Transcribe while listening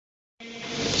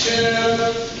2,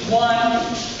 1,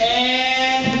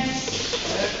 and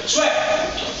swing.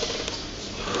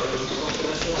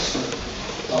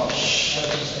 Oh, shit.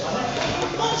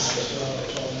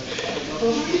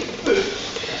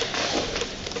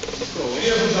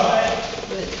 Beautiful job.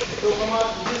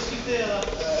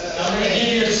 I'm going to give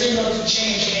you a signal to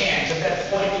change hands. At that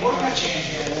point, you want to change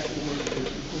hands.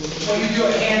 When you do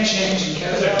a hand change in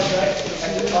kettlebells, right?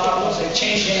 At the top, we'll say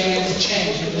change hands,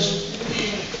 change.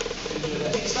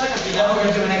 Now we're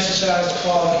going to do an exercise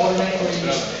called alternate or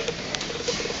use.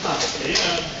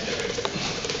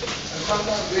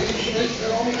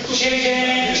 Change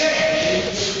hands,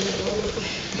 change.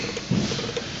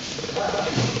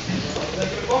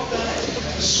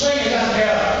 The swing is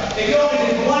unparalleled. If you only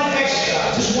did one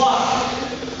exercise, just one,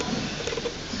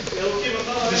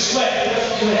 the swing,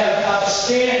 you would have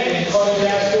outstanding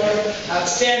cardiovascular,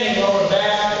 outstanding lower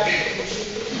back.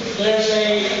 There's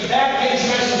a back pain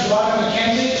specialist, Robert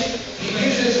McKenzie. He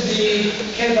uses the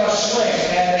kettlebell swing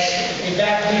as a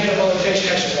back rehabilitation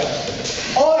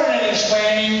exercise. Alternating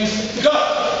swings, go.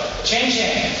 Change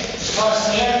hands. Toss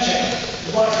the hand, change.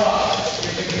 One drop.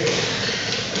 Your computer.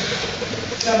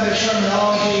 Some of the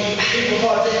terminology, people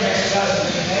call it different exercises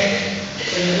in the name,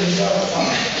 so you can go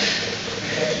fine.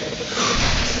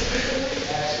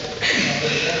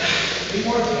 Be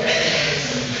more there.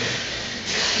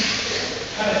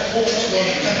 Kind of pull it,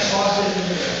 kind of toss it in the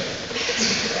middle.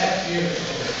 That's beautiful.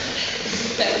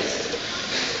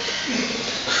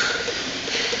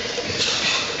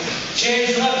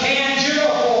 Change left hand to a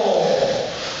hold.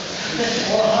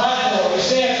 Or high hold. We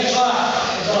say at the top,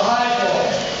 it's a high hold.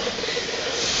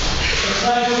 It's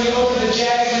like when you open the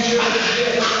jacket and you're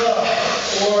getting low.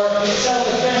 Or you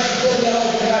self-defense, you put the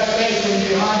elbow back face when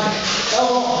you're behind it.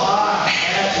 Elbow high.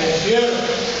 That's it. Beautiful.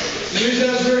 Use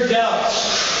those rear delts.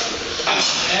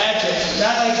 That's it.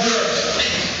 Not like this.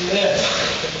 Lift.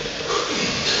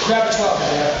 Grab a 12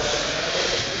 there.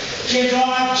 Change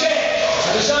arm, change.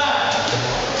 Other side.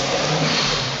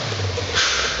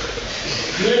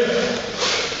 Beautiful.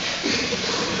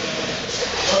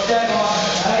 Work that arm.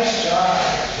 Nice job.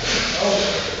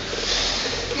 Over.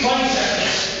 20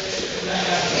 seconds.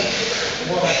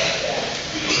 More like that.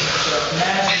 So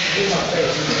imagine you do my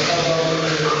face.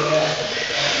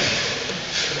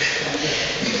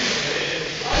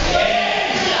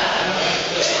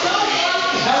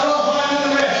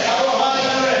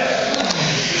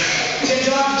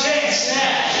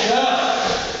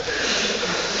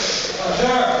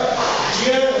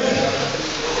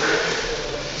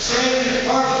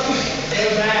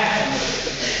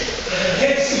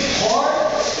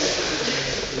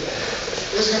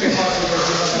 This is going to be hard for you to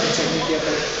do another technique yet,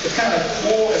 but it's kind of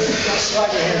pull and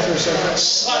slide your hand through a circle.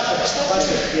 Slide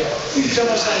it, yeah. It's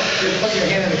almost like you put your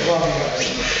hand in the glove and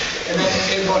then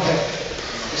it won't hit.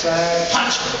 Side,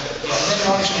 punch. And then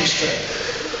your arms should be straight.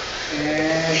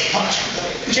 And punch.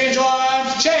 Change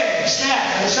arms, change,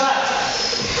 snap, other side.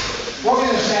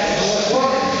 Working the snap,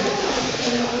 working.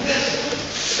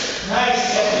 Nice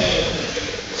technique.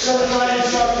 Certified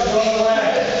instructors on the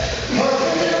leg.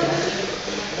 Perfect.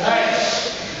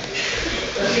 Nice.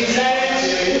 15 seconds.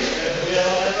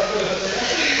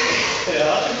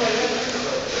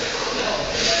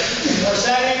 More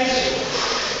seconds.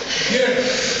 Beautiful.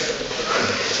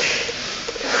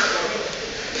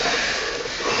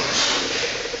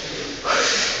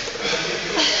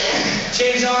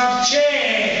 Change arms,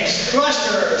 change.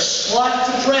 Thrusters, squat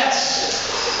to press.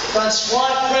 Front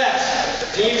squat, press.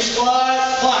 Deep squat,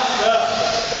 punch. Go.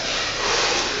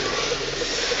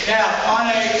 Now, on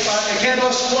a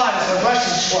kettlebell squat, it's a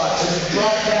Russian squat, so it's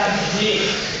drop down deep.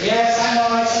 Yes, I know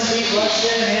I see deep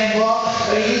Russian hand block,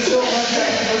 but you can still run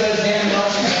back for those hand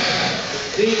blocks.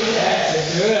 Deep,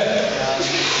 that's good.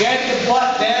 Get the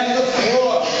butt down to the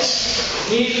floor.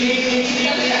 Deep, deep, deep,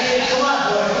 deep, deep. Come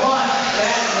on, boy, come on.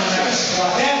 That's a nice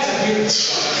squat. That's a beautiful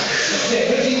squat. That's it.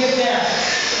 What did you get down?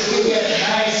 You get a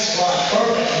nice squat.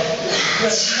 Perfect.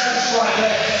 Good. Nice squat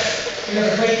there. You're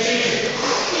a great teacher.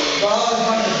 Rob is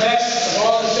one of the best of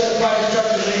all the certified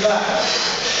instructors we got.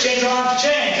 Change arms,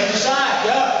 change. Other side,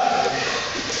 go.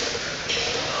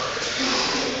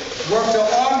 Work the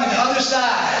arm and the other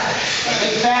side.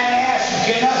 Big fat ass,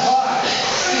 you're getting up hard.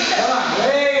 Come on,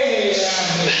 way down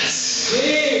here.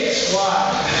 Big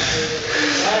squat.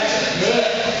 That's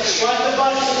good. Squat the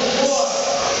butt to the floor.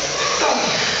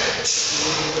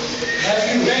 As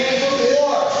you ready for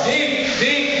war. Deep,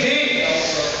 deep, deep.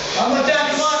 One more time,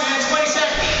 come on, man. 20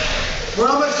 seconds. We're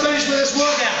almost finished with this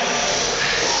workout.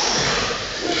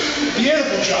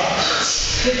 Beautiful job.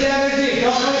 Get down there deep.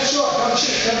 Don't cut it short. Don't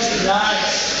shoot. Don't shoot.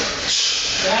 Nice.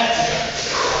 That's it.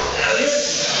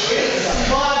 Beautiful.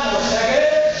 5 more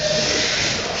seconds.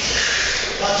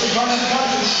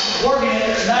 Working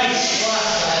it. Nice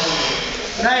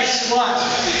squat. Nice squat.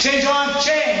 Change arm,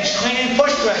 change. Clean and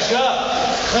push press. Good.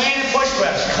 Clean and push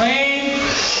press. Clean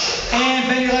and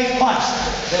bend your legs, punch.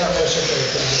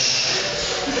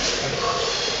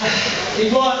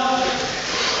 Keep going.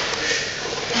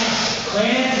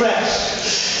 Clean and press.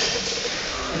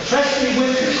 And press me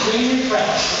with you. Clean and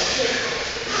press.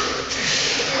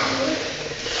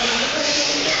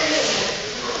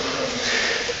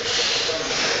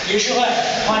 Use your leg.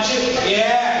 Punch it.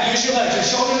 Yeah. Use your leg. Your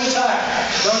shoulders are tight.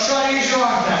 Don't try to use your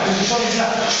arm now. Use your shoulders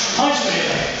up. Punch with your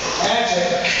leg. That's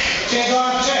it. Change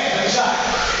arm, change. Other side.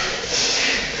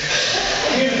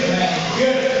 Good, man.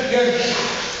 Good. Good.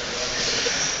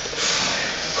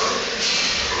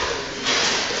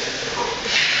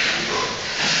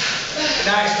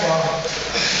 Nice ball.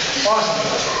 Awesome.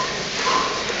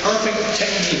 Perfect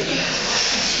technique.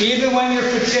 Even when you're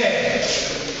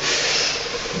fatigued.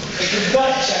 It's a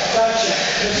gut check, gut check.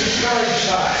 This is courage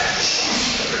shot.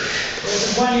 This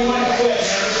is when you want to quit.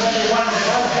 This is when you want to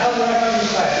how the hell do I run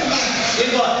this fight? Keep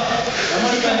going. I'm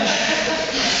going to finish.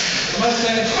 I'm going to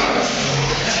finish.